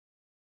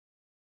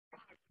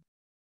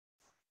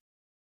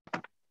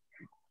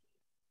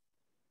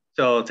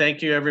So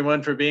thank you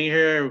everyone for being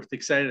here. We're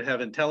excited to have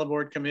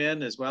IntelliBoard come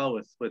in as well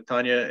with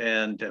Tanya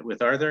and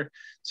with Arthur.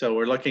 So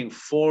we're looking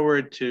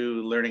forward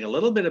to learning a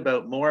little bit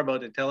more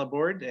about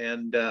IntelliBoard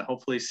and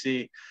hopefully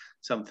see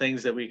some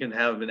things that we can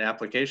have in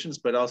applications,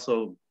 but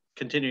also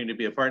continuing to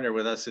be a partner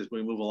with us as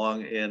we move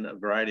along in a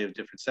variety of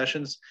different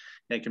sessions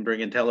and can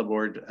bring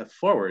IntelliBoard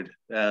forward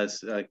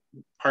as a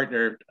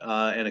partner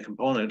and a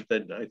component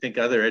that I think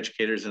other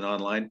educators in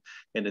online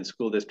and in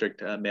school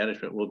district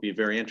management will be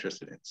very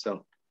interested in.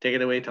 So take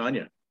it away,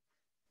 Tanya.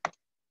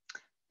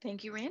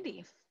 Thank you,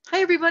 Randy. Hi,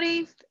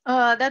 everybody.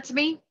 That's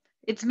me.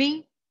 It's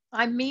me.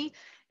 I'm me.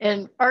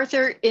 And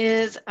Arthur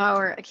is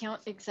our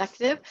account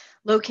executive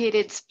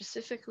located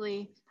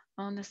specifically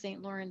on the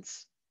St.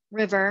 Lawrence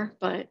River.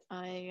 But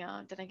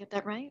did I get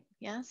that right?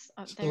 Yes,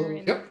 up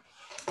there.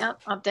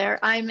 Yep, up there.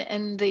 I'm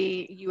in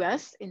the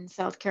US in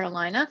South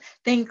Carolina.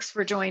 Thanks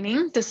for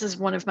joining. This is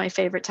one of my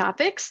favorite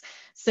topics.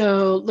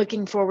 So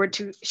looking forward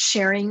to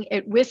sharing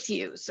it with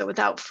you. So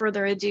without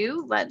further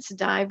ado, let's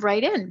dive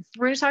right in.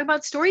 We're going to talk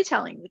about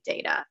storytelling with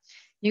data,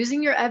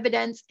 using your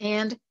evidence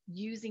and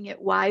using it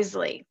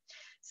wisely.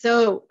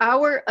 So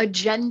our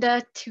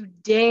agenda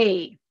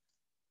today,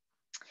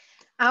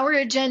 our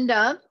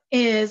agenda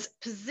is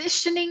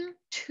positioning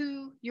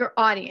to your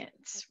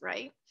audience,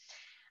 right?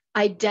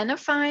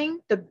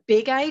 Identifying the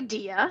big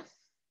idea,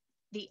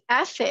 the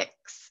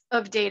ethics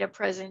of data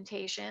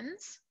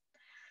presentations,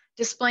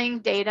 displaying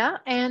data,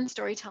 and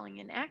storytelling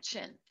in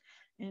action.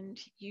 And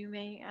you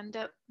may end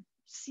up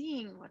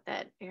seeing what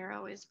that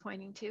arrow is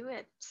pointing to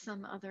at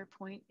some other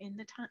point in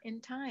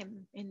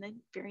time in the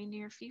very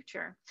near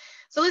future.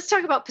 So let's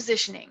talk about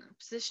positioning.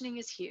 Positioning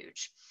is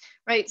huge,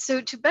 right? So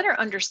to better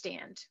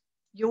understand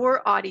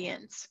your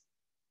audience,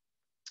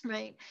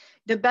 right,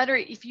 the better,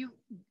 if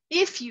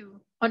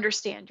you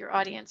understand your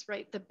audience,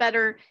 right, the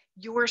better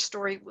your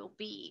story will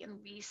be. And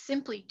we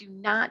simply do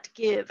not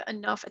give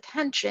enough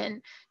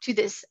attention to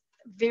this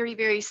very,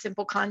 very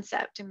simple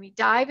concept. And we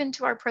dive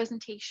into our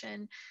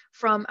presentation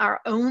from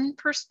our own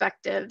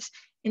perspectives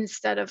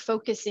instead of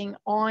focusing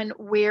on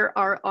where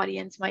our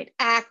audience might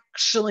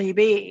actually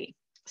be.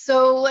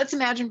 So let's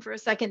imagine for a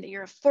second that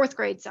you're a fourth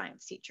grade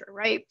science teacher,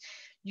 right?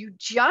 You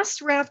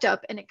just wrapped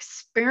up an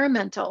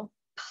experimental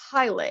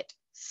pilot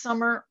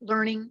summer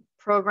learning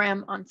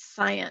program on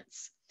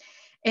science.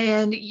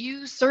 And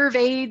you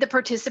surveyed the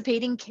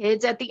participating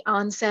kids at the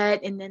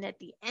onset and then at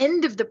the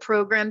end of the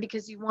program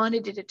because you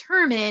wanted to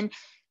determine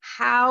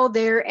how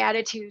their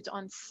attitudes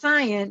on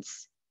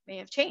science may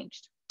have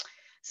changed.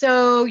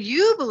 So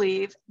you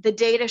believe the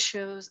data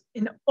shows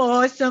an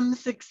awesome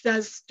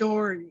success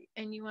story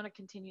and you want to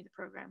continue the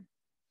program.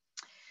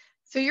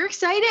 So you're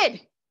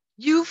excited.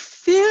 You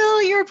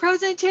fill your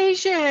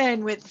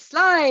presentation with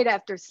slide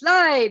after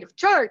slide of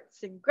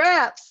charts and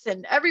graphs,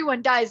 and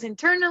everyone dies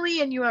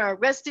internally, and you are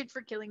arrested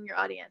for killing your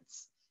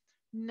audience.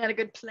 Not a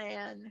good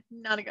plan.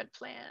 Not a good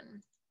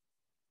plan.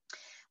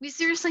 We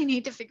seriously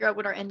need to figure out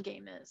what our end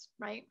game is,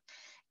 right?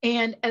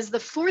 And as the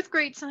fourth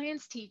grade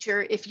science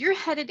teacher, if you're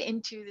headed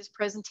into this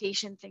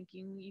presentation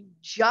thinking you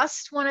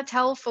just want to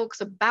tell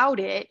folks about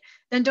it,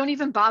 then don't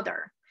even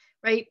bother,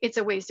 right? It's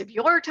a waste of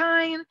your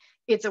time.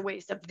 It's a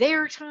waste of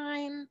their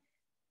time.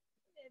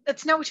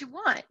 That's not what you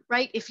want,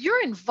 right? If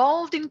you're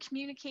involved in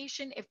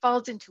communication, it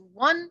falls into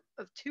one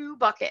of two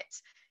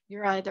buckets.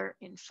 You're either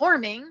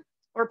informing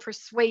or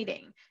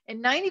persuading.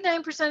 And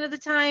 99% of the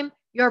time,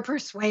 you're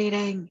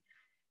persuading.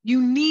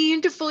 You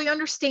need to fully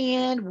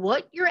understand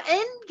what your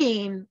end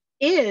game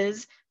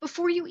is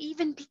before you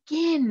even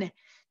begin.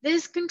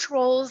 This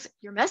controls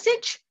your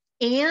message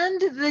and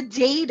the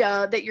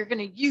data that you're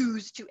going to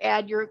use to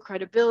add your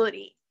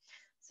credibility.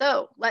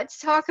 So let's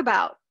talk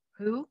about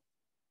who,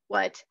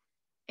 what,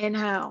 and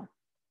how,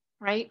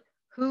 right?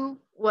 Who,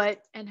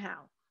 what, and how.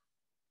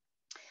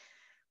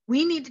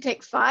 We need to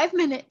take 5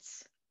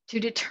 minutes to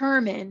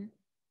determine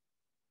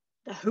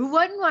the who,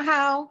 what, and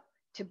how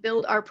to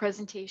build our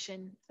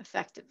presentation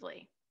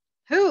effectively.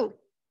 Who?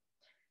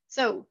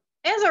 So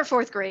as our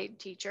fourth grade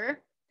teacher,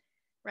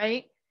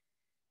 right,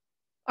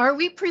 are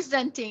we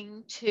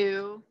presenting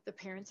to the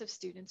parents of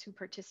students who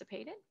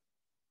participated,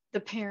 the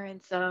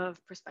parents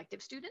of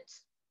prospective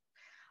students,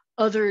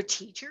 other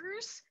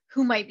teachers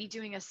who might be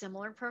doing a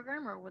similar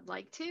program or would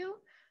like to,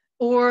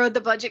 or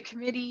the budget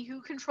committee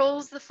who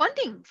controls the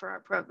funding for our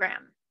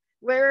program?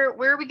 Where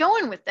are we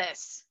going with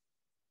this,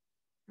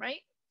 right?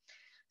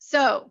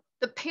 So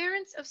the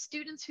parents of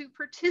students who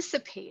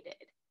participated,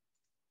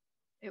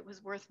 it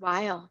was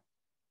worthwhile.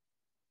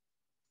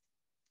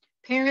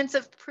 Parents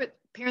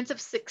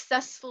of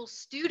successful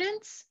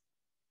students,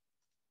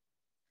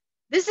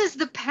 this is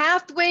the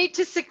pathway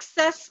to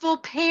successful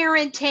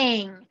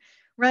parenting,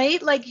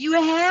 right? Like you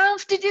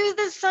have to do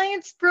the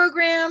science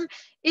program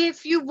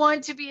if you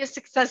want to be a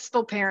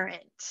successful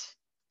parent.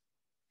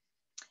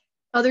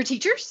 Other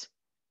teachers,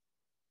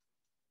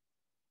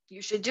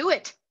 you should do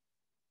it.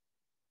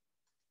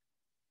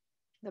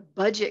 The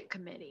budget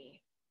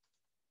committee,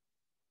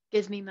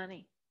 give me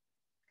money,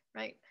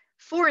 right?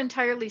 4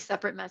 entirely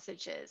separate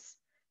messages.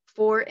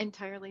 4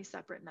 entirely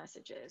separate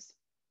messages.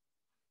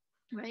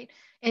 right?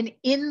 And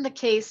in the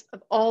case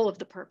of all of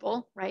the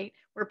purple, right,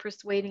 we're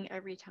persuading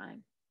every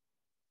time.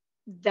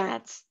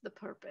 That's the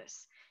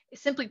purpose.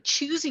 It's simply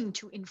choosing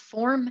to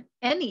inform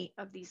any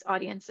of these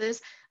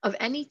audiences of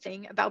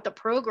anything about the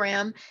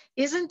program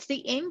isn't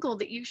the angle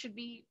that you should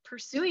be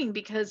pursuing,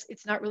 because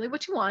it's not really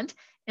what you want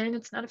and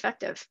it's not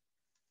effective.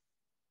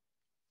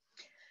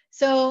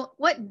 So,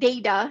 what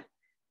data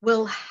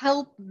will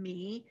help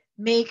me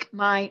make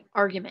my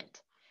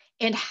argument?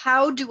 And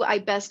how do I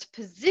best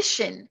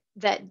position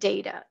that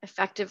data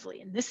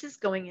effectively? And this is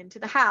going into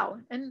the how,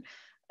 and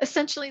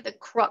essentially the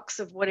crux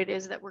of what it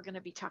is that we're going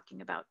to be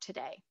talking about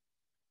today.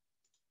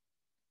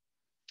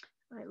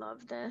 I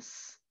love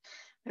this.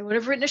 I would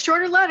have written a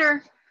shorter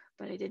letter,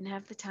 but I didn't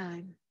have the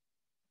time.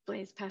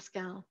 Blaise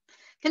Pascal.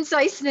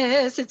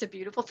 Conciseness, it's a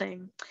beautiful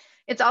thing.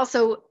 It's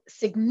also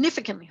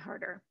significantly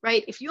harder,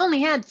 right? If you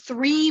only had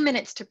 3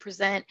 minutes to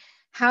present,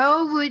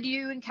 how would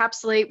you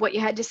encapsulate what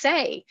you had to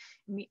say?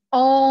 And we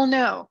all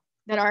know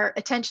that our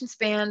attention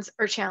spans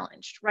are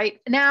challenged, right?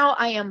 Now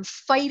I am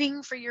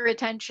fighting for your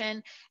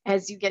attention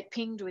as you get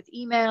pinged with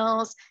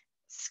emails,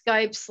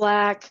 Skype,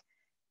 Slack,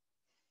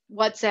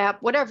 WhatsApp,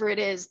 whatever it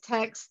is,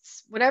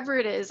 texts, whatever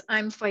it is,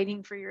 I'm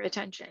fighting for your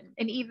attention.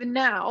 And even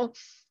now,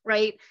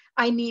 right,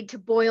 I need to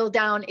boil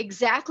down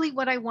exactly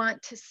what I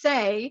want to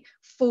say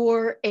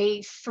for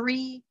a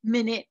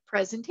 3-minute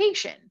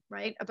presentation,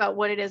 right, about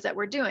what it is that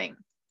we're doing.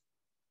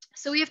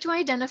 So we have to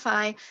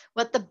identify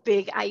what the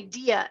big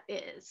idea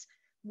is.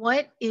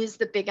 What is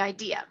the big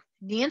idea?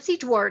 Nancy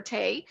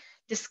Duarte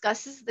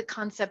discusses the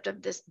concept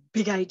of this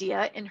big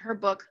idea in her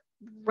book,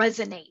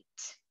 Resonate.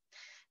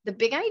 The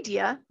big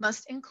idea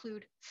must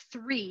include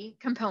 3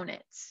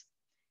 components.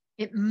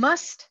 It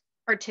must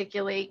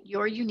articulate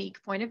your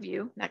unique point of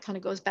view. That kind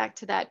of goes back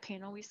to that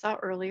panel we saw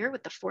earlier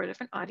with the 4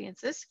 different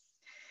audiences.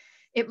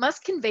 It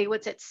must convey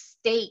what's at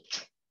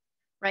stake,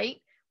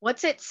 right?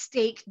 What's at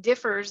stake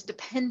differs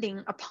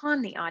depending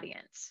upon the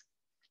audience.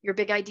 Your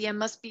big idea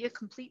must be a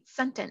complete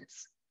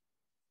sentence.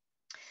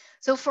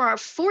 So for our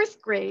 4th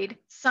grade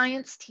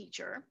science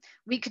teacher,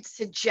 we could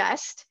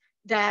suggest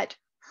that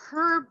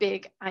her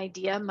big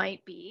idea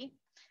might be: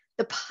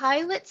 the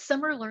pilot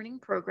summer learning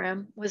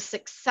program was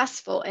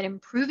successful at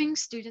improving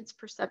students'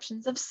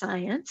 perceptions of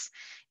science,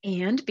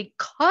 and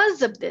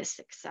because of this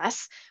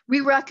success,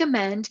 we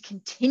recommend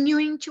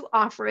continuing to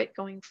offer it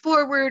going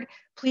forward.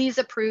 Please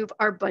approve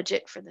our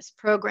budget for this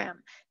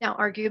program. Now,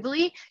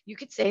 arguably, you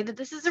could say that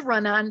this is a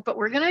run-on, but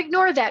we're going to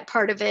ignore that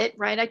part of it,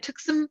 right? I took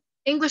some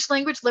English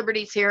language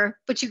liberties here,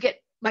 but you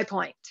get my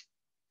point.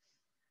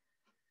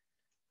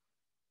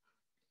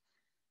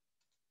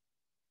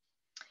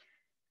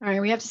 All right,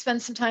 we have to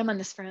spend some time on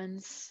this,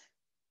 friends.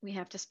 We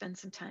have to spend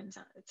some time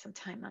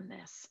on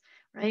this,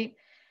 right?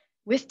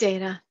 With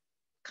data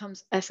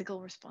comes ethical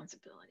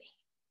responsibility.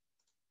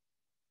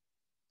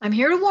 I'm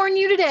here to warn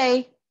you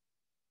today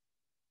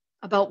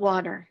about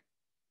water,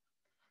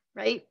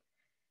 right?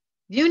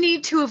 You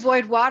need to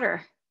avoid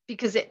water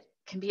because it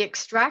can be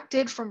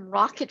extracted from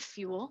rocket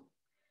fuel.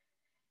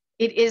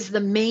 It is the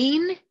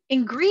main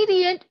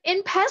ingredient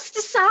in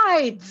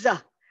pesticides.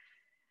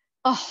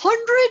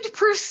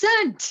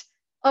 100%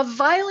 of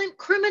violent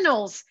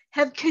criminals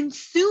have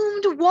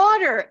consumed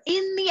water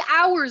in the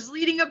hours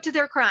leading up to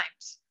their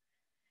crimes.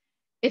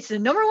 It's the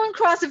 #1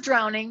 cause of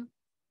drowning,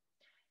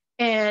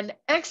 and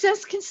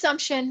excess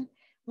consumption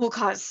will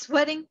cause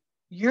sweating,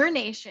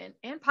 urination,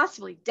 and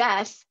possibly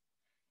death.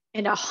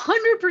 And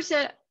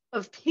 100%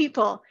 of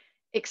people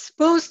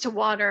exposed to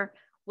water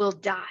will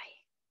die.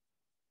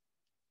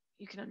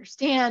 You can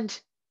understand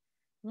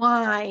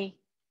why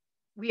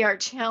we are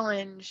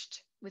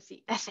challenged with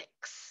the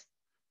ethics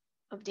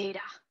of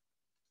data.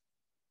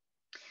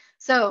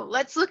 So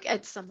let's look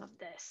at some of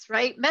this,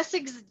 right?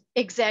 Message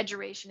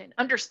exaggeration and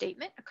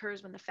understatement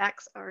occurs when the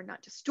facts are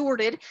not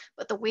distorted,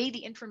 but the way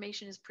the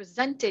information is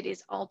presented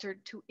is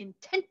altered to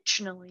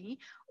intentionally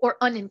or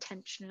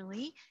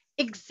unintentionally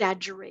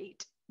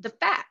exaggerate the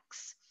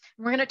facts.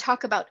 We're going to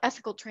talk about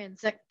ethical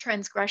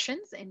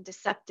transgressions and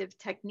deceptive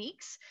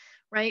techniques,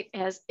 right?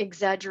 As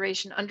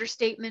exaggeration,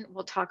 understatement,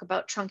 we'll talk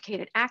about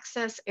truncated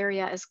access,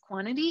 area as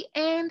quantity,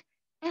 and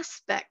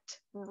aspect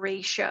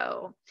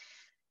ratio.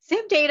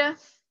 Same data,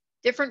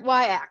 different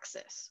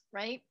y-axis,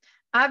 right?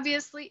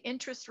 Obviously,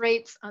 interest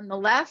rates on the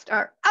left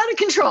are out of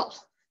control.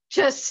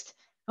 Just,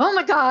 oh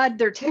my God,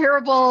 they're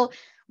terrible.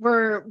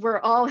 We're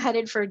all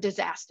headed for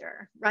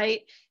disaster,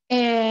 right?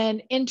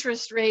 And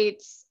interest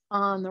rates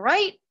on the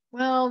right,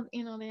 well, they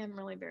haven't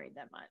really varied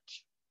that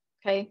much.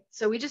 Okay,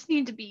 so we just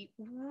need to be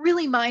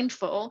really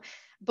mindful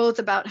both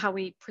about how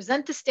we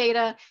present this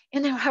data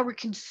and how we're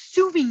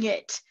consuming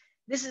it.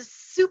 This is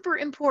super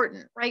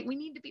important, right? We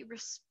need to be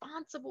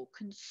responsible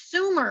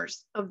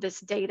consumers of this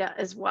data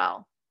as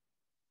well.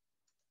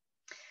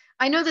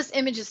 I know this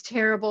image is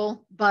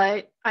terrible,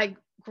 but I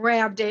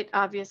grabbed it.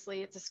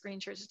 Obviously, it's a screen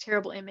share. It's a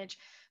terrible image,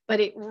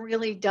 but it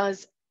really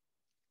does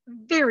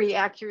very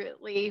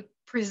accurately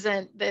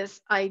present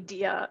this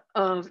idea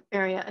of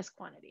area as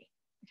quantity.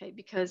 Okay,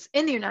 because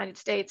in the United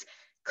States,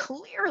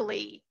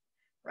 clearly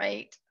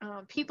right?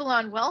 People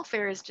on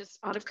welfare is just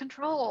out of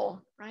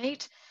control,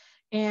 right?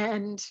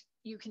 And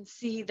you can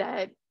see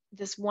that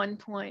this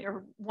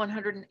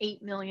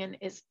 108 million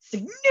is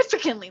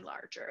significantly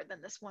larger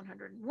than this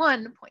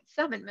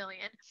 101.7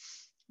 million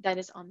that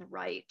is on the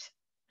right.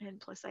 And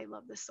plus, I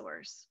love the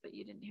source, but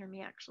you didn't hear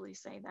me actually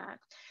say that.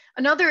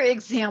 Another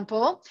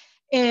example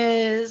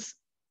is,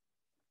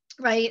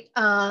 right,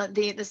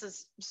 this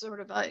is sort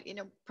of a,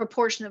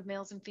 proportion of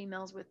males and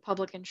females with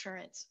public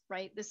insurance,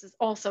 right? This is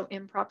also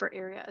improper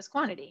area as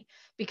quantity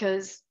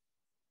because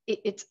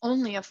it's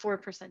only a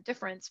 4%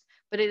 difference,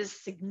 but it is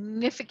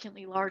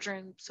significantly larger.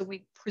 And so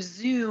we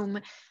presume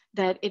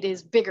that it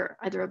is bigger,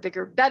 either a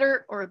bigger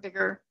better or a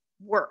bigger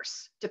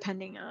worse,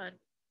 depending on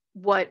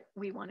what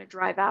we want to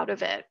drive out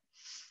of it.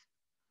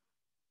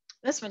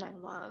 This one I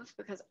love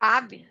because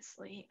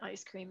obviously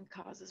ice cream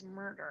causes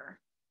murder,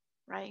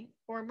 right?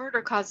 Or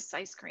murder causes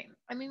ice cream.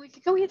 I mean, we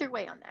could go either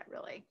way on that,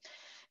 really.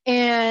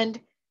 And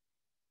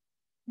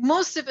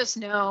most of us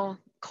know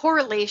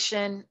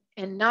correlation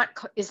and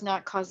is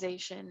not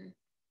causation,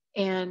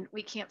 and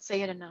we can't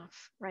say it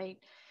enough, right?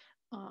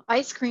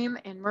 Ice cream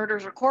and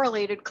murders are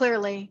correlated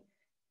clearly,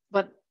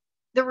 but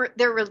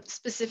their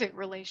specific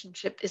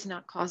relationship is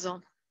not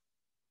causal.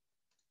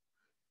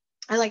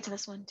 I liked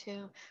this one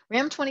too.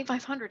 Ram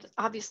 2500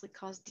 obviously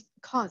cause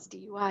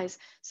DUIs.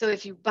 So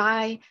if you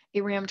buy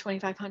a Ram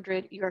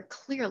 2500, you are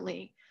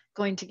clearly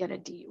going to get a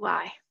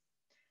DUI.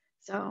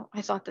 So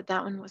I thought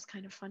that one was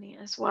kind of funny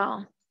as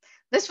well.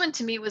 This one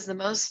to me was the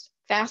most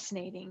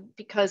fascinating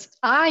because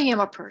I am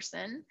a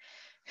person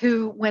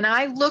who, when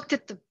I looked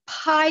at the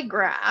pie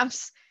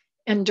graphs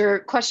under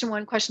question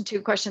 1, question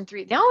 2, question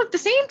 3, they all look the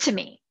same to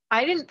me.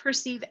 I didn't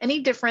perceive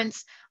any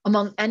difference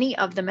among any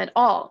of them at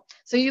all.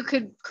 So you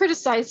could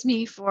criticize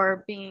me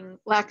for being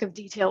lack of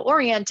detail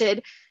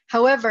oriented.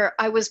 However,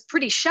 I was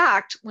pretty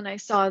shocked when I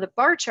saw the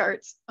bar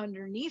charts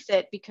underneath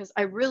it because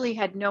I really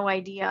had no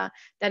idea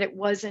that it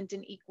wasn't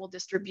an equal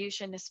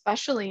distribution,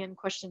 especially in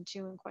question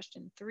 2 and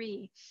question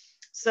 3.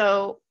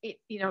 So,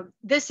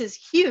 this is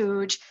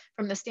huge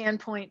from the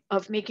standpoint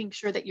of making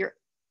sure that you're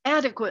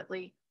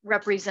adequately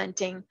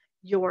representing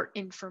your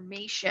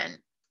information.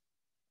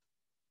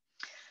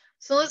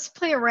 So let's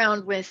play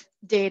around with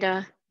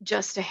data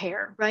just a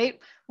hair,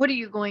 right? What are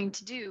you going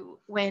to do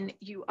when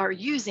you are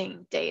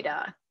using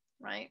data,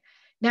 right?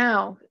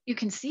 Now, you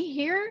can see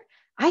here,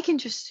 I can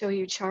just show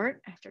you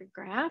chart after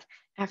graph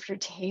after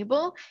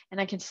table,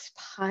 and I can just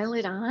pile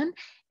it on,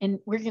 and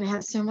we're going to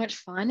have so much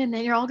fun, and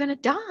then you're all going to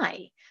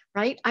die,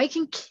 right? I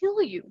can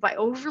kill you by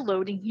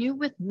overloading you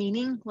with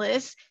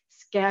meaningless,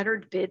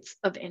 scattered bits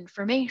of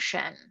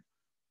information.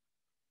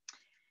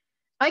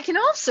 I can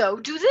also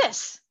do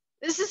this.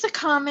 This is a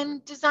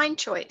common design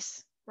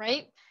choice,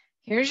 right?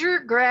 Here's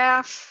your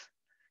graph,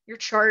 your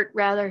chart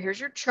rather, here's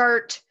your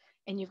chart,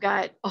 and you've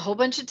got a whole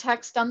bunch of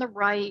text on the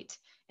right.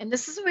 And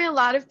this is the way a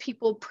lot of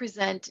people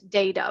present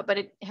data, but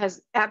it has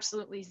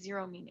absolutely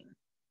zero meaning,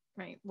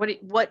 right?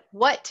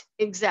 What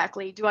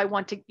exactly do I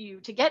want you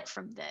to get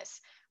from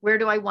this? Where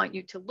do I want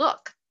you to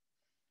look?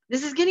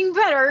 This is getting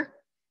better,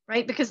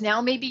 right? Because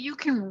now maybe you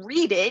can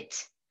read it,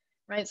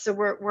 right? So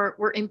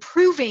we're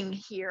improving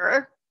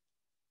here.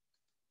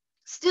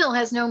 Still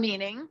has no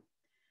meaning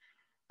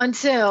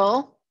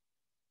until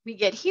we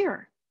get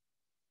here.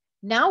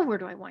 Now, where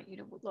do I want you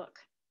to look,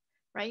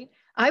 right?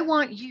 I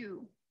want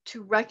you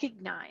to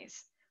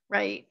recognize,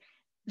 right,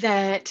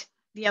 that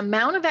the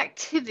amount of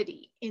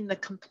activity in the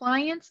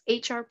compliance,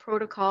 HR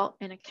protocol,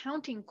 and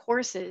accounting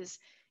courses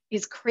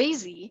is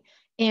crazy.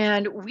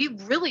 And we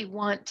really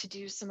want to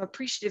do some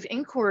appreciative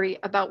inquiry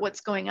about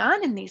what's going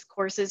on in these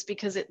courses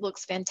because it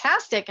looks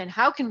fantastic. And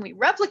how can we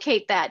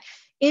replicate that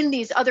in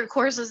these other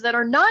courses that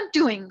are not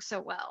doing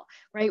so well,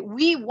 right?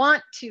 We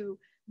want to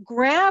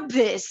grab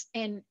this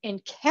and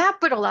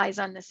capitalize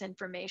on this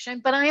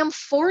information, but I am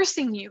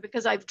forcing you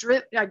because I've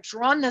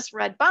drawn this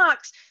red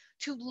box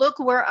to look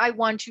where I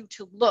want you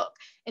to look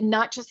and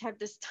not just have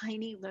this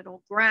tiny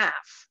little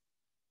graph,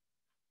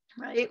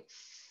 right?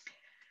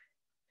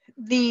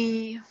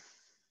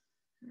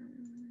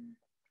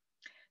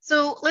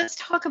 So let's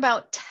talk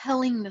about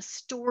telling the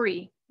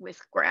story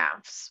with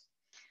graphs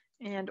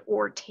and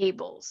or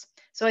tables.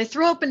 So I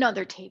throw up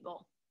another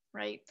table,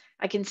 right?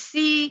 I can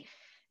see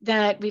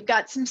that we've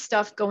got some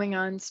stuff going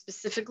on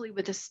specifically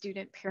with a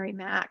student, Perry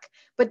Mack,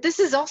 but this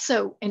is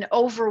also an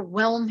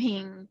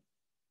overwhelming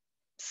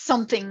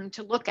something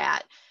to look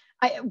at.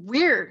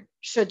 Where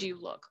should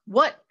you look?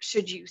 What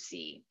should you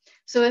see?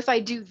 So if I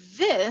do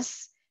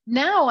this,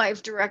 now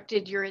I've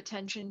directed your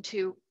attention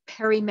to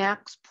Perry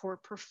Mack's poor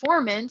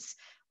performance,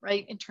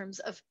 right, in terms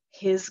of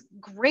his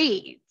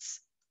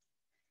grades.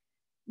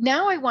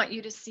 Now I want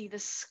you to see the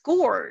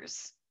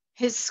scores,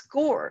 his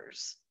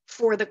scores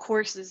for the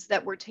courses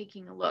that we're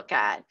taking a look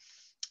at.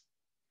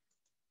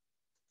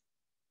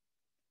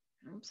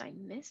 Oops, I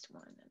missed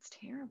one. That's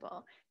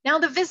terrible. Now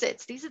the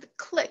visits, these are the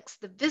clicks,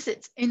 the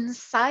visits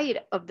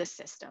inside of the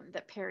system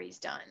that Perry's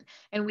done.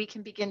 And we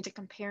can begin to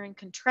compare and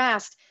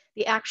contrast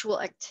the actual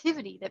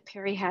activity that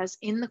Perry has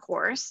in the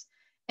course.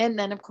 And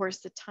then of course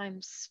the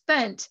time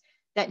spent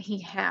that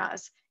he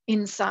has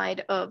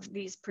inside of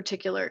these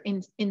particular,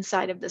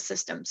 inside of the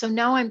system. So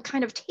now I'm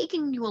kind of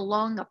taking you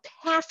along a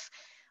path,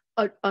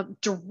 a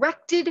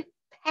directed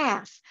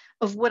path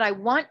of what I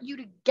want you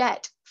to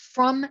get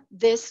from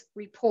this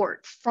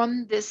report,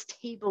 from this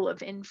table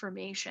of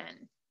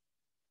information.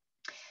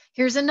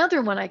 Here's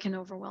another one I can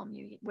overwhelm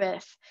you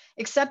with,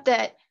 except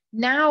that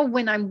now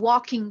when I'm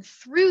walking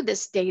through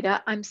this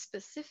data, I'm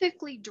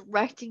specifically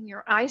directing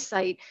your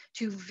eyesight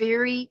to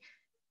very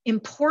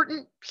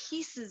important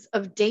pieces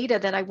of data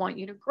that I want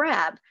you to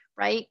grab,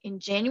 right? In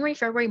January,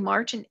 February,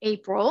 March, and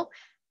April,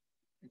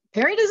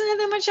 Perry doesn't have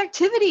that much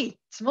activity.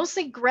 It's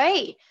mostly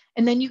gray.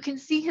 And then you can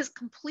see his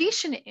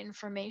completion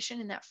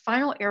information in that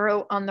final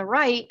arrow on the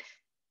right.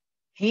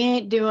 He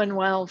ain't doing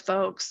well,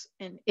 folks,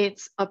 and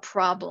it's a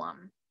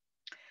problem.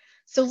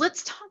 So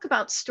let's talk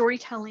about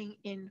storytelling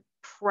in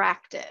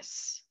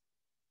practice.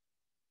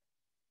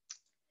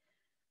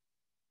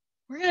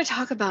 We're going to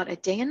talk about a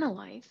day in the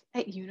life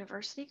at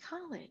University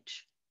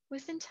College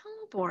with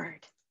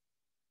IntelliBoard.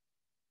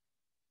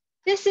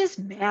 This is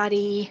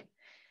Maddie.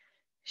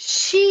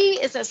 She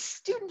is a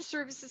student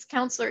services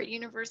counselor at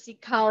University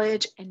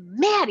College, and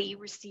Maddie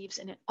receives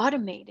an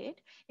automated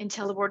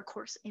IntelliBoard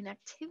course and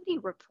activity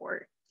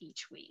report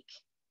each week.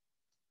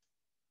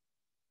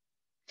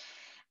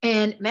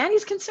 And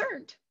Maddie's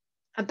concerned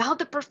about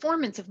the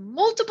performance of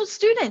multiple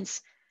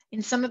students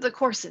in some of the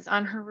courses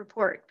on her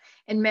report.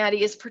 And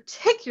Maddie is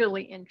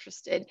particularly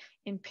interested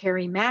in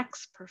Perry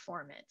Mack's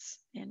performance.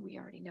 And we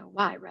already know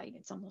why, right?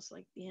 It's almost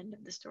like the end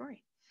of the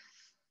story.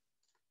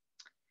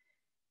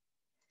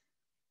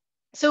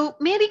 So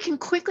Maddie can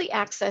quickly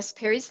access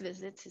Perry's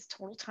visits, his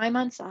total time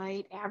on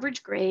site,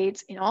 average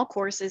grades in all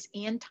courses,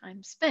 and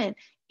time spent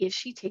if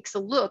she takes a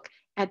look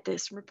at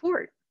this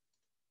report.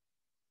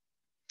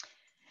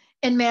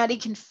 And Maddie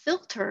can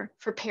filter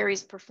for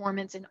Perry's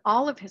performance in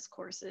all of his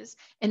courses,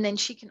 and then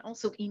she can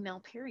also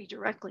email Perry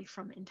directly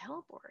from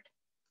IntelliBoard.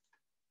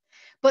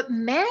 But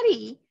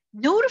Maddie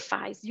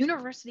notifies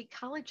University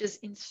College's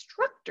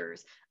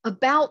instructors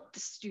about the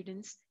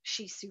students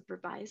she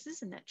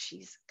supervises and that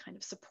she's kind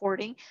of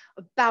supporting,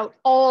 about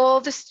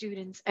all the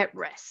students at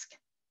risk.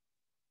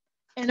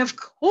 And of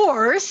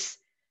course,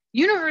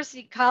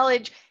 University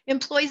College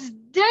employs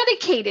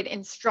dedicated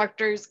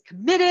instructors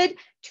committed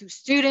to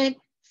student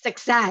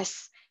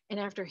success. And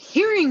after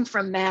hearing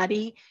from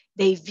Maddie,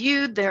 they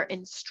viewed their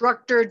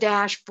instructor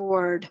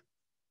dashboard.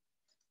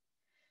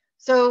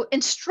 So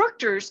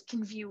instructors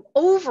can view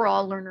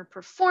overall learner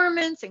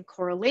performance and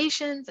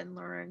correlations and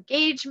learner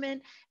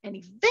engagement and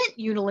event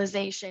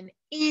utilization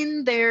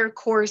in their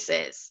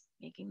courses,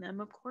 making them,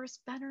 of course,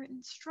 better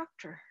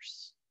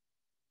instructors.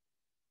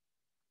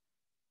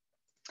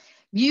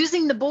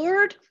 Using the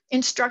board,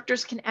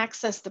 instructors can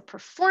access the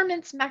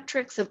performance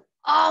metrics of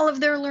all of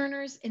their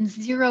learners and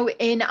zero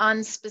in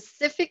on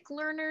specific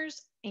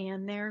learners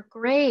and their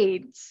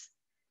grades.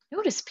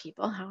 Notice,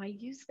 people, how I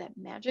use that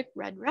magic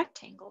red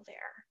rectangle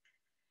there.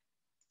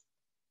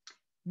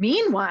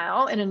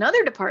 Meanwhile, in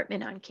another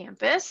department on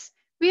campus,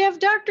 we have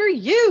Dr.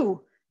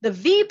 Yu, the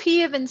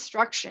VP of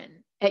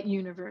Instruction at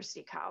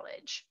University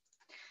College.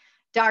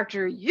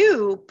 Dr.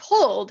 Yu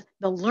pulled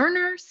the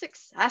Learner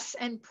Success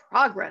and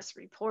Progress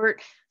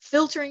Report,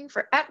 filtering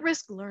for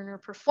at-risk learner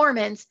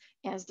performance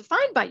as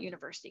defined by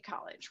University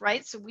College,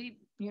 right? So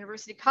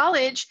University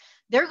College,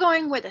 they're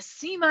going with a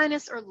C-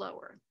 or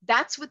lower.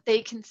 That's what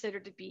they consider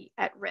to be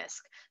at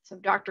risk. So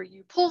Dr.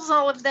 Yu pulls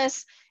all of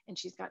this, and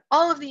she's got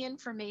all of the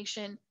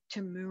information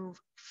to move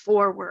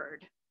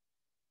forward.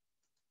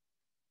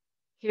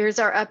 Here's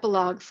our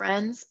epilogue,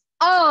 friends.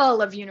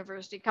 All of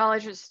University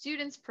College's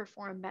students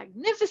perform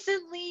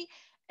magnificently,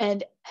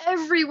 and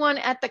everyone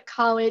at the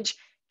college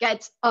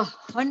gets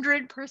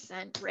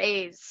 100%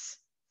 raise.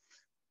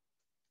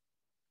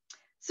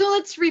 So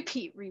let's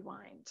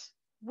rewind.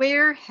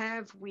 Where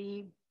have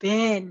we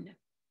been?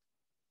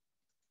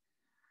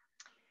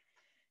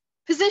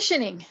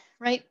 Positioning,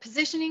 right?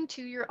 Positioning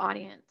to your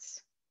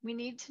audience. We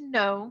need to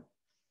know,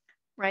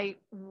 right,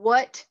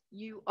 what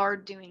you are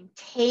doing.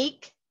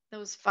 Take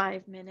those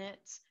 5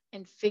 minutes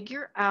and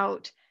figure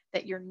out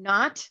that you're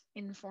not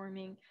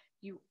informing,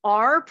 you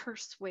are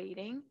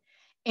persuading,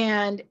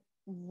 and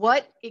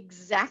what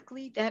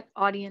exactly that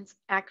audience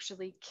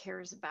actually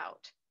cares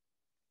about.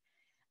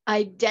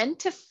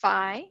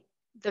 Identify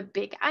the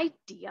big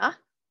idea.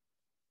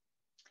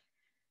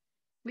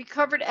 We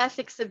covered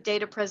ethics of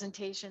data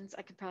presentations.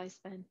 I could probably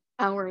spend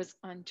hours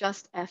on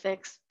just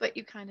ethics, but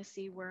you kind of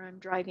see where I'm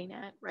driving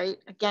at, right?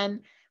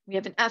 Again, we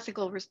have an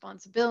ethical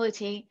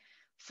responsibility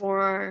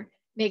for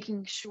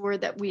making sure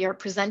that we are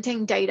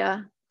presenting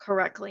data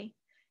correctly.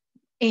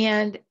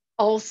 And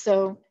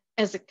also,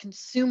 as a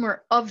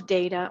consumer of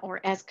data,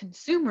 or as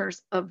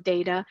consumers of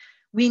data,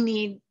 we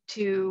need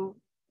to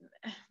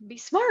be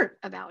smart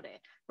about it,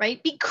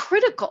 right? Be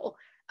critical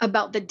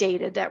about the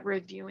data that we're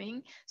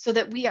viewing so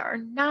that we are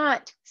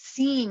not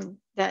seeing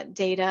that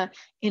data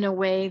in a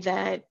way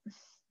that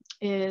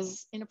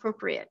is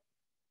inappropriate.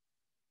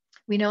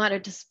 We know how to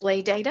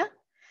display data,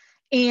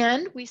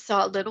 and we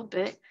saw a little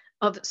bit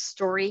of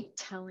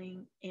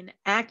storytelling in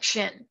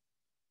action.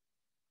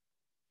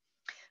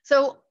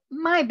 So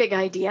my big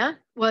idea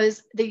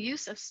was the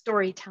use of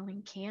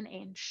storytelling can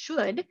and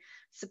should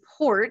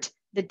support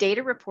the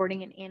data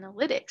reporting and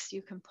analytics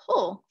you can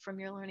pull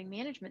from your learning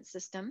management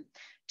system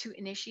to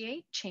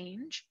initiate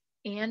change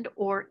and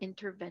or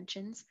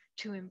interventions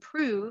to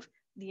improve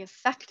the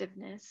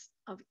effectiveness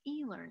of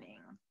e-learning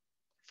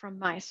from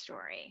my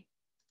story.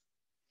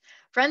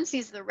 Friends,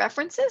 these are the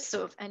references.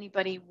 So if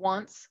anybody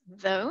wants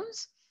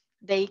those,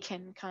 they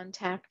can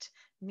contact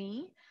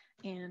me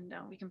and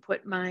we can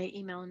put my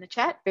email in the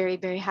chat. Very,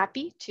 very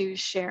happy to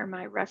share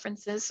my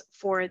references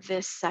for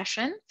this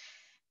session.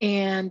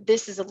 And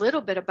this is a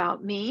little bit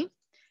about me.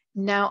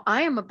 Now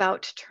I am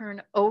about to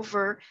turn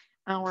over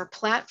our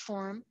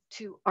platform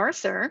to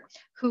Arthur,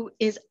 who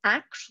is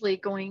actually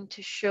going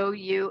to show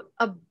you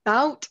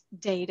about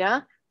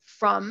data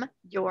from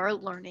your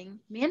learning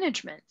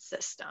management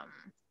system.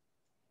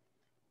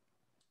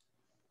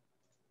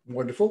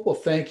 Wonderful. Well,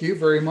 thank you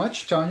very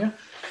much, Tanya.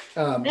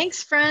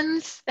 Thanks,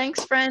 friends.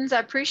 Thanks, friends. I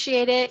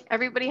appreciate it.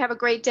 Everybody have a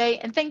great day.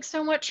 And thanks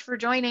so much for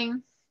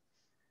joining.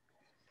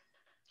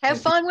 Have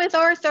fun with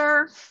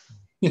Arthur.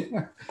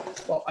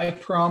 Well, I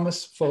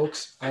promise,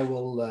 folks, I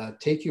will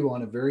take you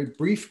on a very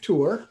brief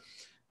tour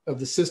of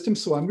the system.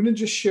 So I'm going to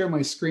just share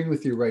my screen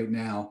with you right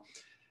now.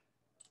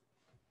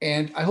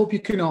 And I hope you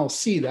can all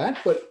see that.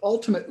 But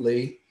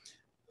ultimately,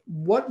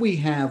 what we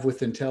have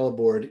with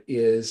IntelliBoard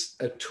is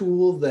a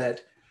tool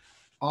that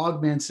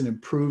augments and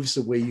improves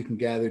the way you can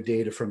gather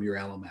data from your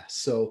LMS.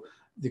 So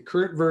the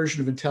current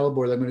version of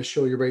IntelliBoard I'm going to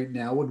show you right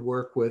now would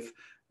work with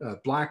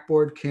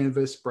Blackboard,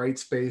 Canvas,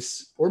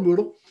 Brightspace, or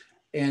Moodle.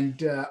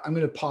 And I'm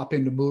going to pop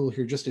into Moodle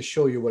here just to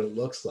show you what it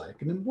looks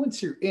like. And then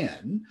once you're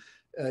in,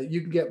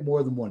 you can get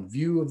more than one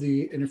view of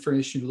the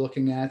information you're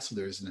looking at. So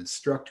there's an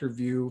instructor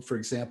view, for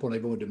example. When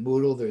I go into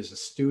Moodle, there's a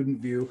student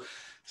view.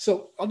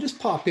 So I'll just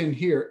pop in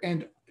here.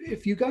 And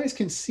if you guys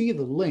can see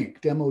the link,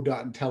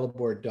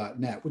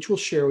 demo.intelliboard.net, which we'll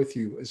share with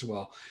you as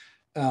well.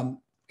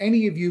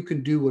 Any of you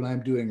can do what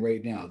I'm doing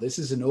right now. This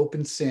is an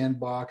open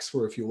sandbox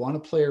where if you want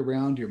to play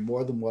around, you're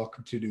more than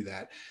welcome to do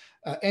that.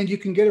 And you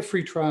can get a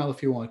free trial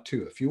if you want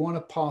to. If you want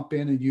to pop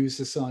in and use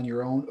this on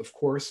your own, of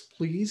course,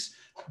 please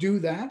do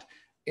that.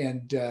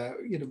 And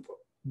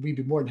we'd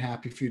be more than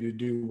happy for you to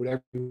do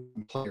whatever you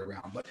want to play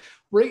around. But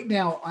right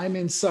now, I'm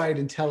inside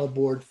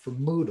IntelliBoard for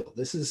Moodle.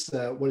 This is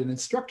what an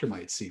instructor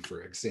might see,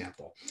 for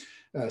example.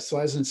 So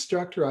as an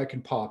instructor, I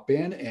can pop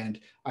in and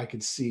I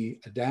can see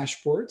a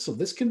dashboard. So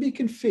this can be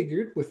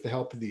configured with the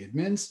help of the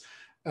admins.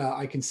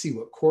 I can see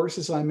what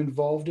courses I'm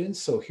involved in.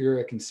 So here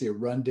I can see a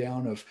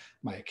rundown of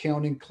my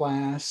accounting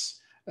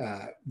class,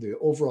 the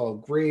overall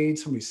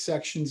grades, how many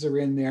sections are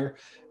in there.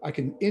 I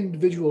can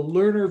individual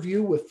learner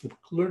view with the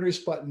learners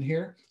button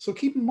here. So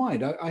keep in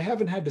mind, I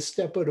haven't had to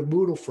step out of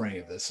Moodle for any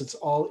of this. It's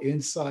all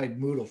inside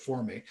Moodle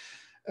for me.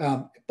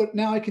 But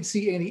now I can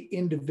see any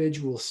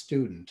individual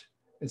student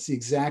and see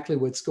exactly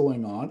what's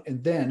going on.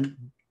 And then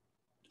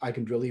I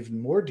can drill even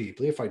more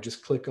deeply if I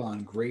just click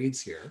on grades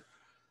here.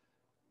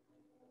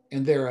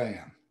 And there I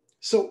am.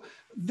 So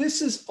this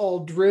is all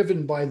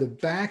driven by the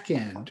back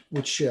end,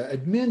 which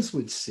admins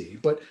would see.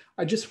 But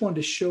I just wanted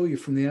to show you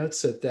from the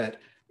outset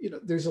that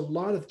there's a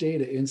lot of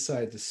data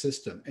inside the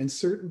system, and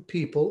certain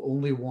people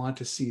only want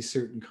to see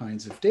certain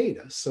kinds of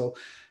data. So,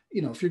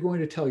 if you're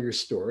going to tell your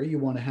story, you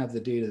want to have the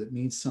data that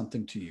means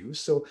something to you.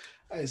 So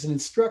as an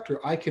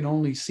instructor, I can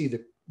only see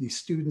the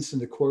students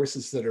and the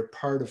courses that are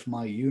part of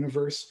my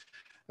universe.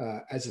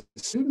 As a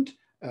student,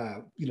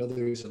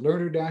 there's a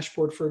learner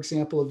dashboard, for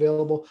example,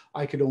 available.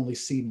 I could only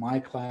see my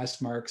class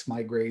marks,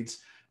 my grades,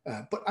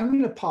 but I'm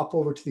going to pop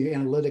over to the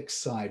analytics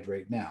side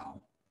right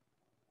now.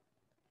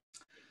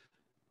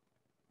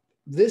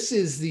 This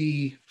is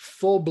the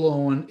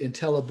full-blown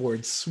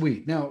IntelliBoard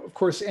suite. Now, of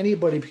course,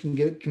 anybody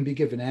can be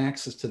given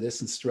access to this,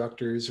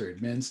 instructors or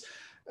admins,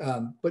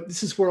 but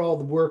this is where all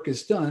the work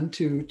is done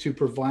to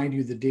provide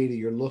you the data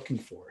you're looking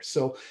for.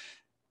 So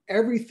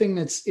everything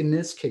that's in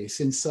this case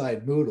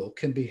inside Moodle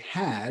can be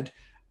had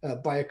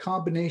by a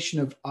combination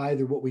of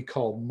either what we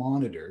call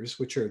monitors,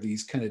 which are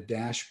these kind of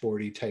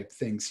dashboardy type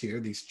things here,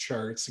 these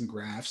charts and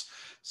graphs.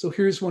 So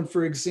here's one,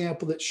 for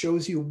example, that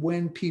shows you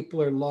when people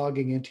are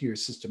logging into your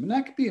system. And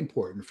that could be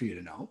important for you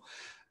to know.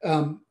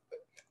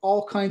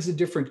 All kinds of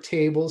different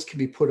tables can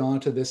be put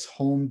onto this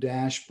home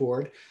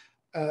dashboard.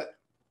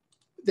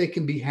 They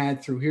can be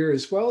had through here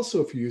as well. So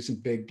if you're using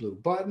Big Blue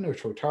Button or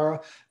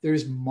Totara,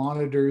 there's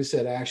monitors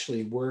that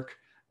actually work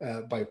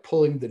by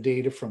pulling the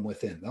data from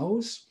within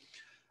those.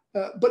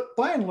 But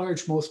by and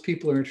large, most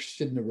people are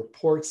interested in the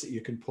reports that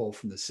you can pull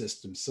from the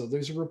system. So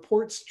there's a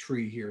reports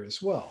tree here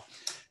as well.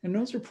 And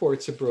those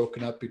reports are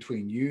broken up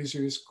between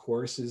users,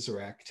 courses, or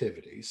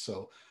activities.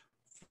 So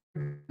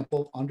for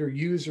example, under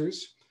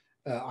users,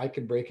 I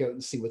can break out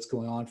and see what's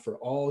going on for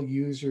all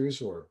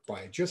users or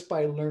just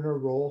by learner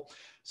role.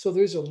 So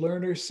there's a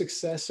learner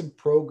success and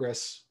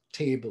progress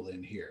table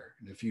in here.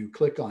 And if you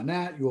click on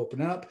that, you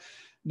open up.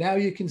 Now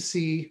you can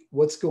see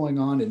what's going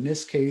on. In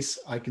this case,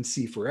 I can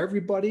see for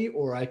everybody,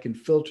 or I can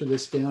filter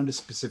this down to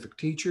specific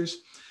teachers.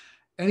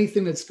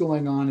 Anything that's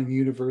going on in the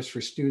universe for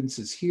students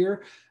is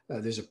here.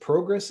 There's a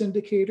progress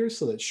indicator,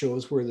 so that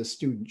shows where the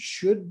student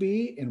should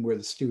be and where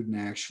the student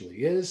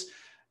actually is.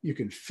 You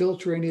can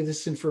filter any of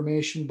this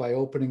information by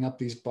opening up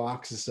these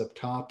boxes up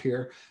top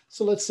here.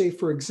 So let's say,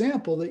 for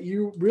example, that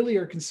you really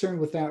are concerned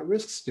with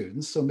at-risk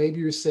students. So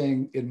maybe you're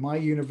saying, in my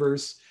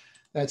universe,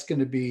 that's going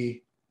to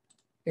be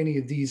any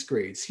of these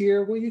grades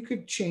here. Well, you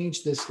could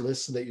change this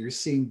list so that you're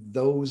seeing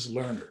those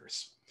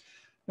learners.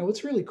 Now,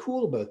 what's really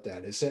cool about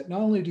that is that not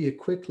only do you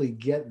quickly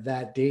get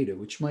that data,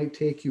 which might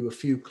take you a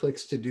few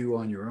clicks to do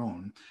on your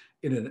own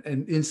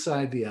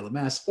inside the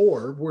LMS,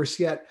 or worse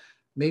yet,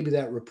 maybe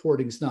that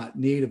reporting is not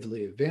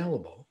natively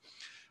available.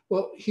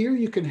 Well, here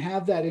you can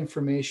have that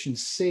information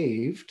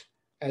saved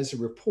as a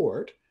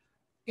report,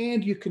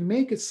 and you can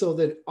make it so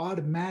that it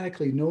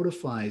automatically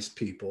notifies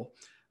people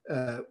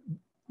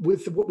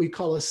with what we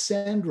call a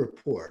send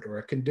report or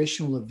a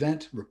conditional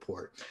event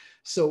report.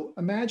 So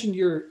imagine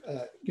you're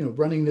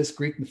running this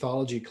Greek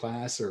mythology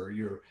class, or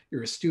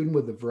you're a student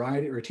with a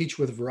variety, or a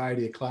teacher with a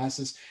variety of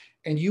classes,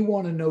 and you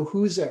want to know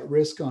who's at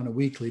risk on a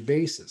weekly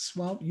basis.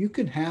 Well, you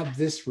can have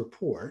this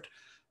report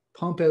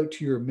pump out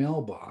to your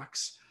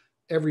mailbox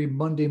every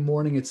Monday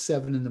morning at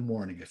 7 in the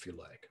morning, if you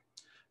like.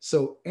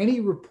 So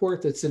any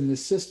report that's in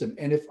this system,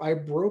 and if I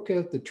broke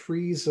out the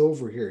trees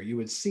over here, you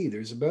would see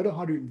there's about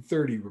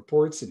 130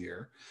 reports in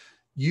here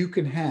you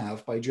can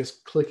have by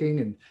just clicking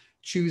and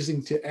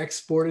choosing to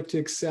export it to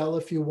Excel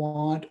if you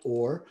want,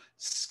 or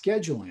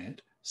scheduling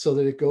it so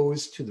that it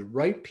goes to the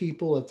right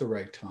people at the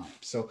right time.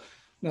 So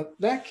now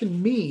that can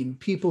mean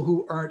people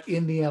who aren't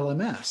in the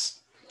LMS.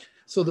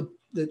 So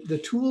the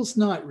tool's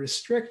not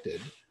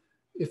restricted.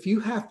 If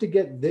you have to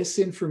get this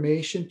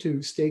information to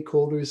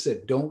stakeholders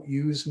that don't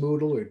use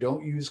Moodle or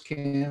don't use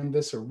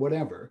Canvas or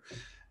whatever,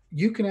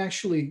 you can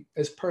actually,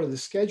 as part of the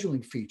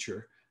scheduling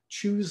feature,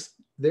 choose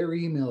their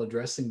email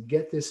address and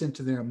get this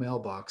into their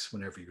mailbox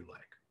whenever you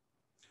like.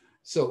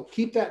 So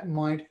keep that in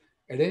mind.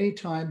 At any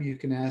time, you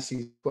can ask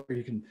these, or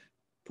you can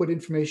put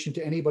information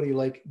to anybody,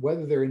 like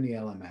whether they're in the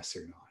LMS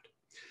or not.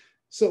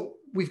 So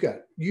we've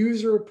got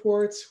user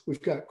reports,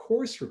 we've got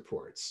course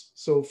reports.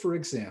 So for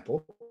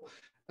example,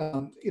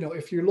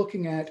 if you're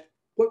looking at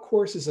what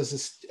courses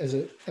as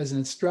an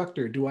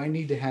instructor do I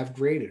need to have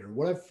graded, or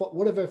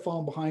what have I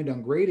fallen behind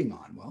on grading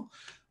on? Well,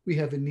 we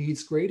have a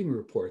needs grading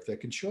report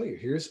that can show you,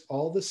 here's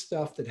all the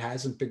stuff that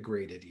hasn't been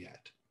graded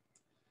yet.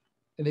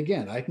 And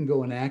again, I can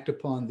go and act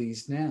upon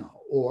these now,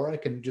 or I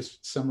can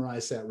just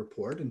summarize that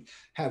report and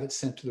have it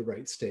sent to the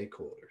right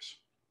stakeholders.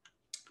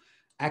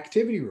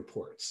 Activity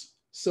reports.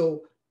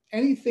 So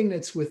anything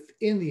that's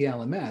within the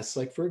LMS,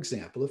 like for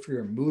example, if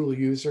you're a Moodle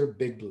user,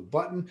 big blue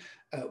button,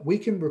 we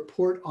can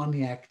report on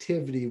the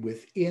activity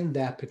within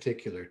that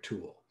particular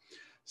tool.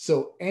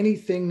 So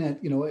anything that,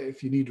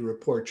 if you need to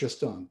report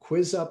just on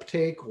quiz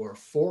uptake or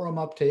forum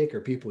uptake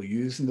or people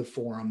using the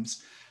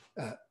forums,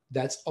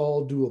 that's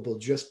all doable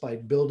just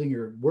by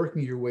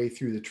working your way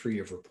through the tree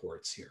of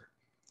reports here.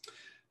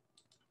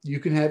 You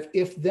can have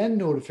if-then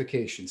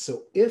notifications.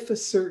 So if a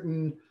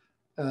certain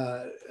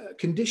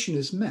condition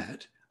is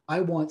met, I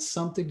want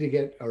something to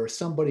get, or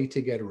somebody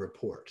to get a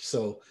report.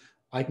 So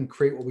I can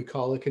create what we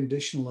call a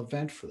conditional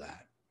event for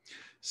that.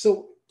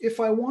 So if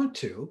I want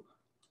to,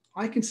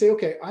 I can say,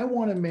 okay, I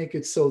want to make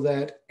it so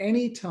that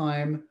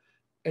anytime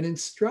an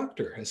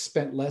instructor has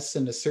spent less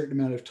than a certain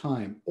amount of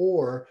time,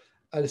 or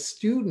a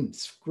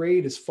student's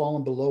grade has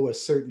fallen below a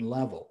certain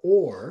level,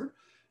 or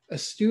a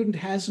student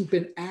hasn't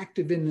been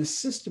active in the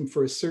system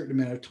for a certain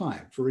amount of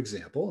time. For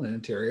example, in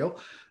Ontario,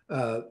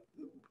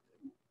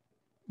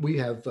 we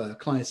have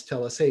clients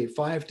tell us, hey,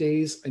 5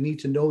 days, I need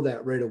to know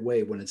that right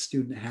away when a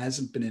student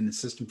hasn't been in the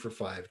system for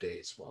 5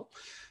 days. Well,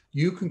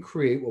 you can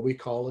create what we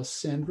call a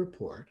send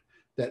report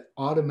that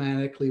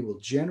automatically will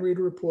generate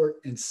a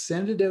report and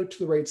send it out to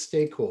the right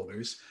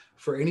stakeholders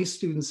for any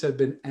students that have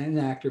been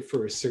inactive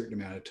for a certain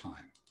amount of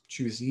time.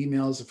 Choose the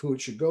emails of who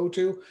it should go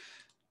to,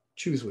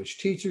 choose which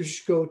teachers you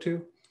should go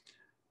to,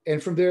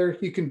 and from there,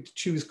 you can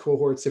choose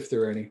cohorts if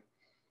there are any,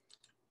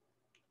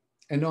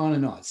 and on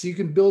and on. So you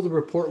can build a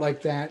report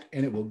like that,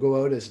 and it will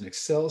go out as an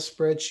Excel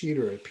spreadsheet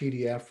or a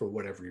PDF or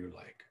whatever you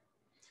like.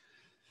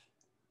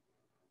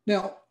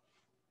 Now,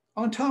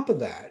 on top of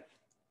that,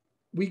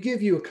 we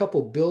give you a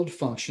couple build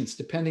functions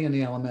depending on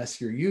the LMS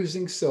you're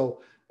using.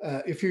 So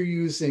if you're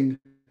using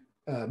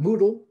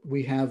Moodle,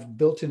 we have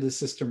built into the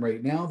system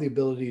right now the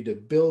ability to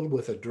build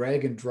with a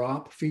drag and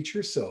drop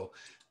feature. So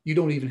you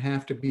don't even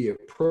have to be a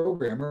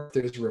programmer. If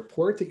there's a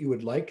report that you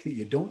would like that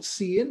you don't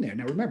see in there.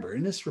 Now remember,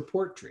 in this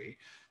report tree,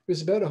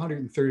 there's about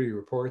 130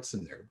 reports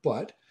in there.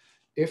 But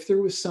if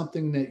there was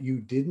something that you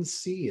didn't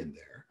see in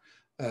there,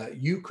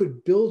 you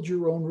could build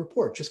your own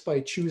report just by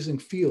choosing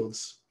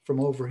fields from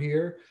over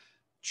here,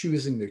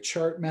 choosing the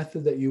chart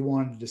method that you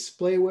want to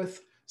display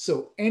with.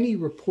 So any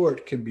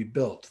report can be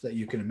built that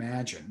you can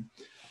imagine.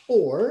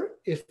 Or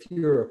if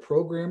you're a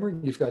programmer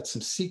and you've got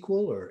some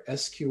SQL or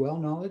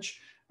SQL knowledge,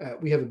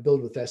 we have a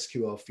build with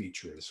SQL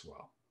feature as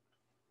well.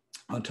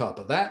 On top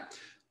of that,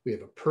 we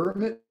have a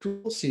permit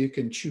tool, so you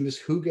can choose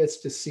who gets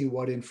to see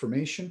what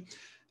information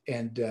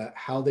and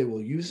how they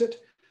will use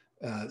it.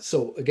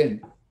 So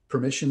again,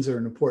 permissions are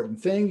an important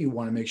thing. You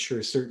want to make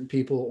sure certain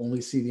people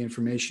only see the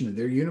information in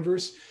their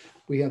universe.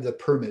 We have the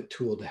permit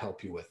tool to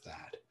help you with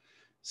that.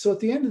 So at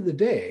the end of the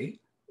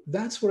day,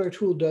 that's what our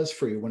tool does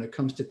for you when it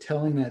comes to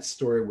telling that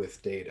story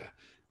with data.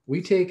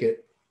 We take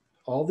it,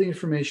 all the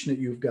information that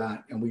you've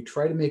got, and we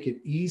try to make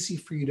it easy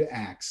for you to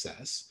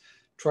access,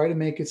 try to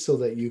make it so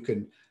that you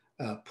can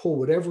pull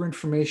whatever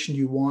information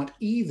you want,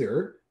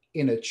 either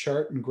in a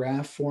chart and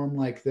graph form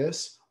like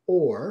this,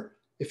 or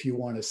if you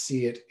want to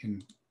see it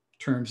in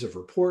terms of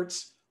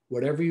reports,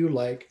 whatever you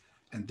like,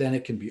 and then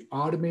it can be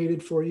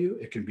automated for you.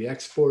 It can be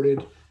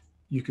exported.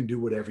 You can do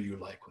whatever you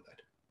like with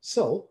it.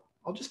 So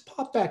I'll just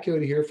pop back out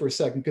of here for a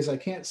second because I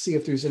can't see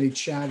if there's any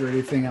chat or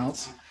anything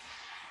else.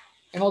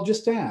 And I'll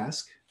just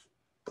ask,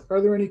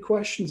 are there any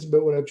questions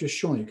about what I've just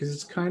shown you? Because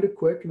it's kind of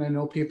quick, and I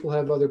know people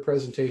have other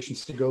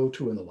presentations to go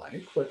to and the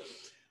like, but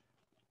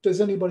does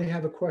anybody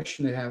have a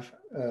question they have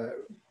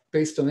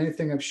based on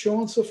anything I've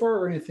shown so far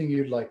or anything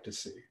you'd like to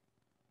see?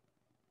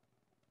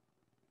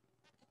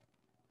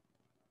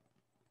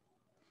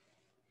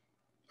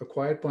 A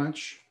quiet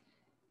bunch.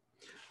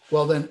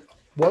 Well, then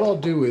what I'll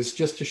do is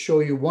just to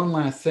show you one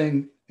last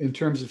thing in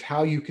terms of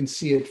how you can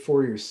see it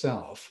for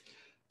yourself.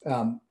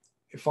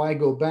 If I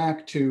go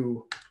back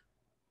to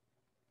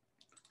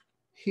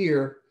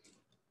here,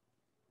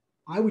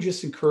 I would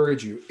just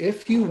encourage you,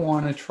 if you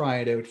want to try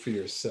it out for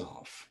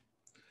yourself,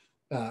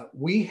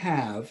 we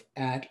have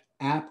at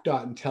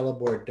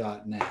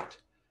app.intelliboard.net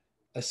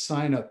a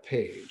sign-up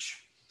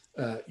page.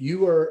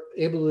 You are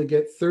able to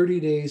get 30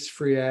 days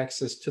free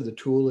access to the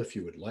tool if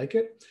you would like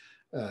it.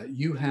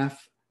 You have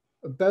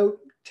about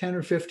 10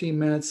 or 15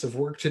 minutes of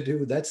work to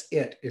do. That's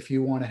it if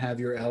you want to have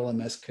your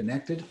LMS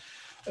connected.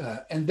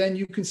 And then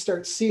you can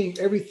start seeing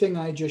everything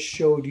I just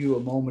showed you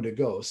a moment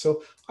ago.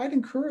 So I'd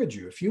encourage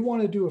you, if you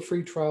want to do a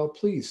free trial,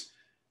 please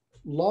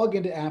log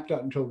into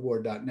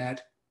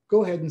app.intelliboard.net,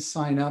 go ahead and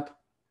sign up,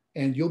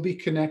 and you'll be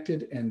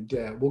connected, and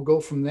we'll go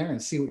from there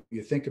and see what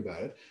you think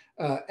about it.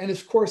 And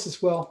of course,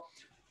 as well,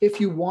 if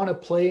you want to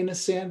play in a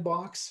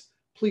sandbox,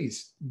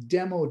 please,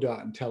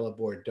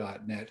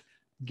 demo.intelliboard.net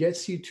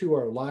gets you to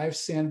our live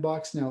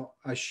sandbox. Now,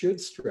 I should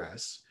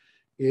stress,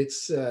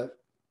 it's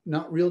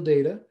not real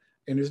data,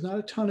 and there's not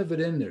a ton of it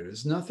in there.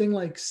 There's nothing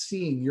like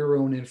seeing your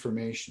own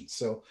information.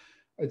 So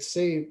I'd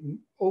say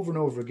over and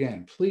over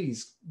again,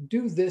 please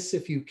do this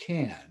if you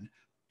can.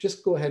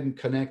 Just go ahead and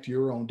connect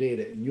your own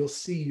data, and you'll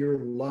see your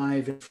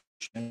live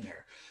information in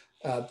there.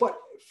 But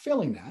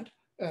failing that,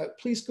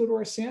 please go to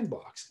our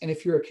sandbox. And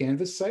if you're a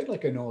Canvas site,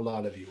 like I know a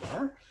lot of you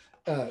are,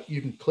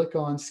 you can click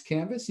on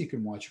Canvas, you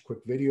can watch a quick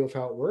video of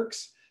how it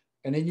works,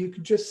 and then you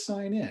can just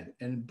sign in,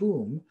 and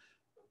boom,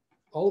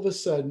 all of a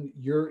sudden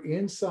you're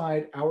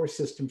inside our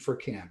system for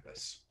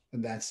Canvas,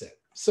 and that's it.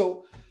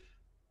 So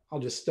I'll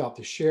just stop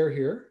the share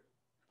here.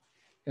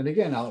 And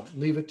again, I'll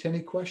leave it to any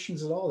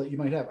questions at all that you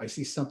might have. I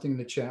see something in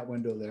the chat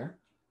window there.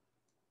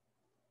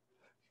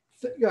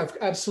 Yeah,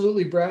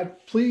 absolutely,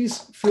 Brad. Please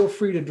feel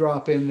free to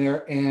drop in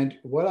there. And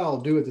what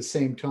I'll do at the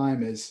same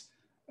time is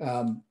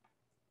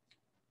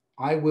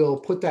I will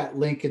put that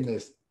link in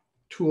the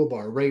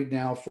toolbar right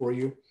now for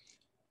you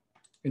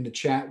in the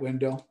chat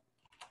window.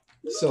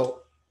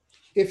 So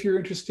if you're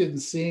interested in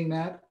seeing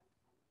that,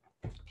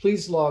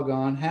 please log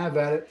on, have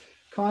at it.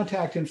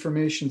 Contact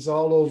information's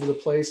all over the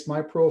place.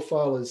 My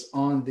profile is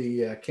on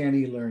the Can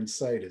eLearn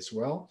site as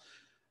well.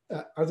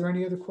 Are there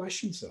any other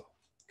questions though?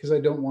 Because I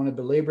don't want to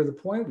belabor the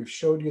point. We've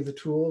showed you the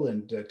tool,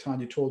 and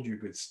Tanya told you a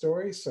good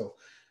story. So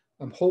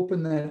I'm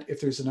hoping that if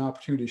there's an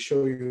opportunity to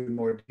show you in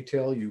more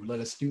detail, you let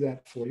us do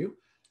that for you.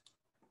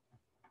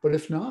 But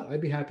if not,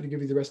 I'd be happy to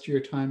give you the rest of your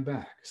time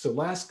back. So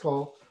last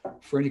call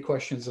for any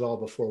questions at all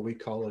before we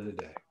call it a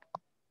day.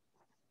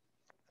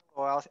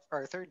 Well,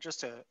 Arthur,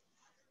 just a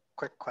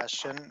quick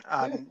question.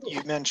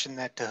 You mentioned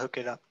that to hook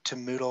it up to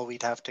Moodle,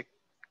 we'd have to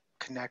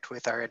connect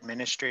with our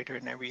administrator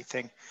and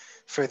everything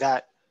for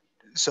that.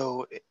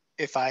 So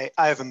if I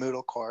have a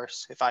Moodle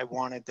course, if I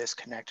wanted this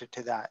connected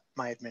to that,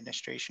 my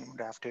administration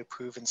would have to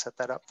approve and set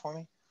that up for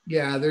me?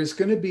 Yeah, there's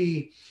going to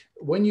be,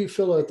 when you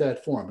fill out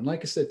that form, and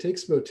like I said, it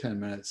takes about 10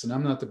 minutes, and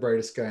I'm not the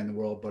brightest guy in the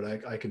world, but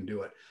I can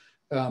do it.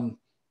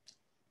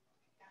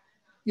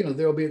 You know,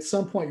 there'll be at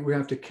some point we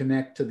have to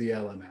connect to the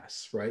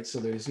LMS, right? So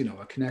there's, you know,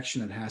 a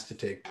connection that has to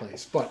take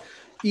place. But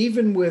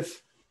even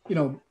with, you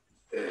know,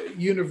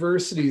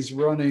 universities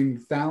running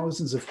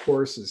thousands of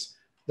courses,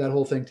 that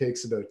whole thing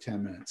takes about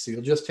 10 minutes. So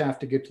you'll just have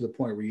to get to the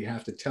point where you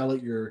have to tell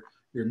it your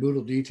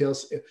Moodle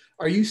details.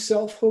 Are you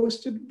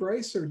self-hosted,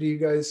 Bryce, or do you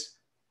guys?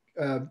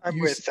 I'm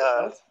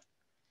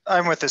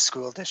with a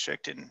school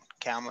district in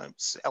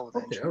Kamloops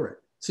Elementary. Okay, all right.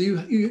 So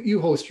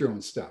you host your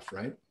own stuff,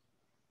 right?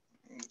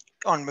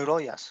 On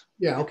Moodle, yes.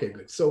 Yeah, okay,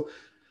 good. So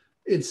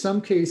in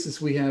some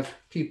cases, we have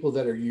people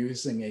that are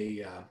using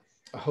a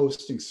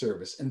hosting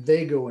service, and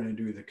they go in and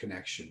do the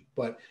connection.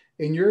 But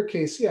in your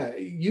case, yeah,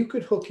 you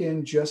could hook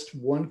in just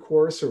one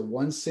course or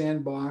one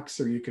sandbox,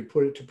 or you could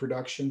put it to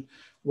production,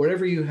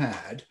 whatever you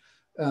had,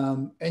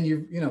 and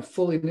you know,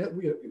 fully.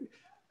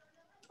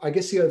 I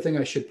guess the other thing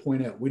I should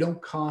point out, we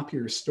don't copy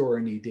or store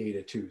any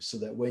data too, so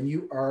that when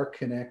you are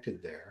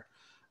connected there,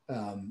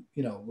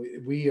 You know,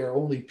 we are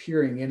only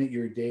peering in at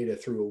your data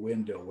through a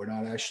window. We're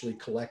not actually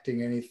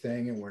collecting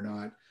anything, and we're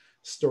not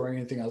storing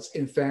anything else.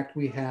 In fact,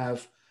 we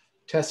have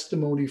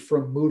testimony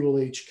from Moodle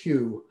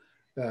HQ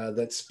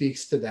that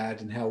speaks to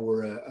that and how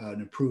we're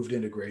an approved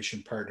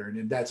integration partner.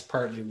 And that's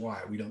partly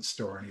why we don't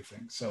store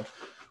anything. So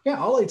yeah,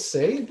 all I'd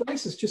say,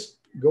 Bryce, is just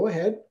go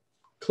ahead,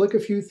 click a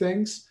few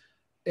things.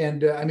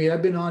 And I mean,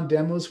 I've been on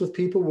demos with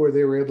people where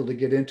they were able to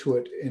get into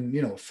it in,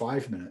 you know,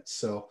 5 minutes.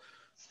 So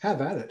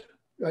have at it.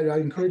 I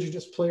encourage you to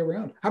just play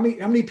around. How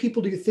many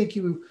people do you think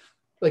you,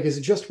 like, is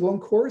it just one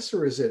course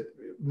or is it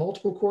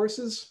multiple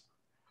courses?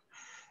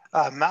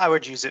 I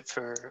would use it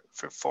for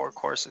 4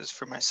 courses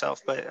for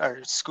myself, but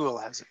our school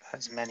has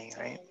many,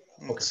 right?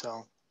 And Okay.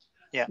 so,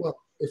 yeah. Well,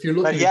 if you're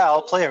looking, but yeah,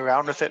 I'll play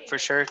around with it for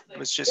sure.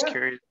 Was just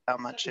curious how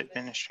much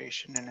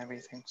administration and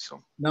everything.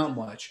 So not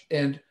much.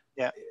 And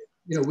yeah,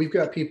 you know, we've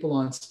got people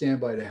on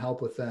standby to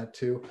help with that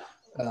too.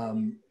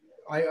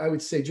 I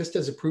would say just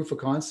as a proof of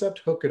concept,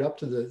 hook it up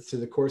to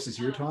the courses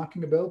you're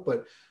talking about,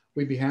 but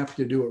we'd be happy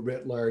to do it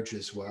writ large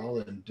as well.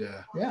 And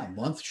yeah, a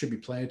month should be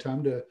plenty of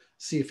time to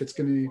see if it's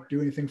going to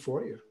do anything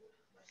for you.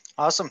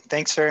 Awesome.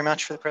 Thanks very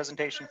much for the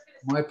presentation.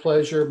 My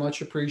pleasure.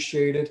 Much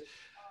appreciated.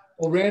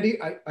 Well, Randy,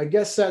 I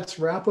guess that's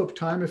wrap up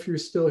time if you're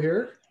still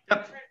here.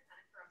 Yep.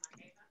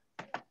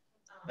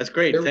 That's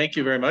great. Thank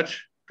you very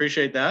much.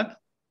 Appreciate that.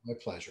 My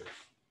pleasure.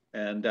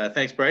 And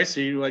thanks, Bryce.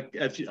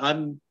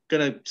 I'm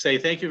going to say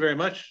thank you very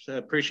much.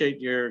 Appreciate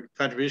your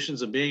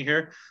contributions of being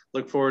here.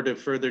 Look forward to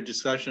further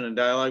discussion and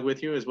dialogue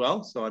with you as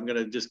well. So I'm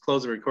going to just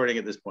close the recording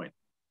at this point.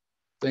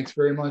 Thanks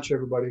very much,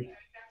 everybody.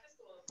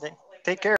 Take care.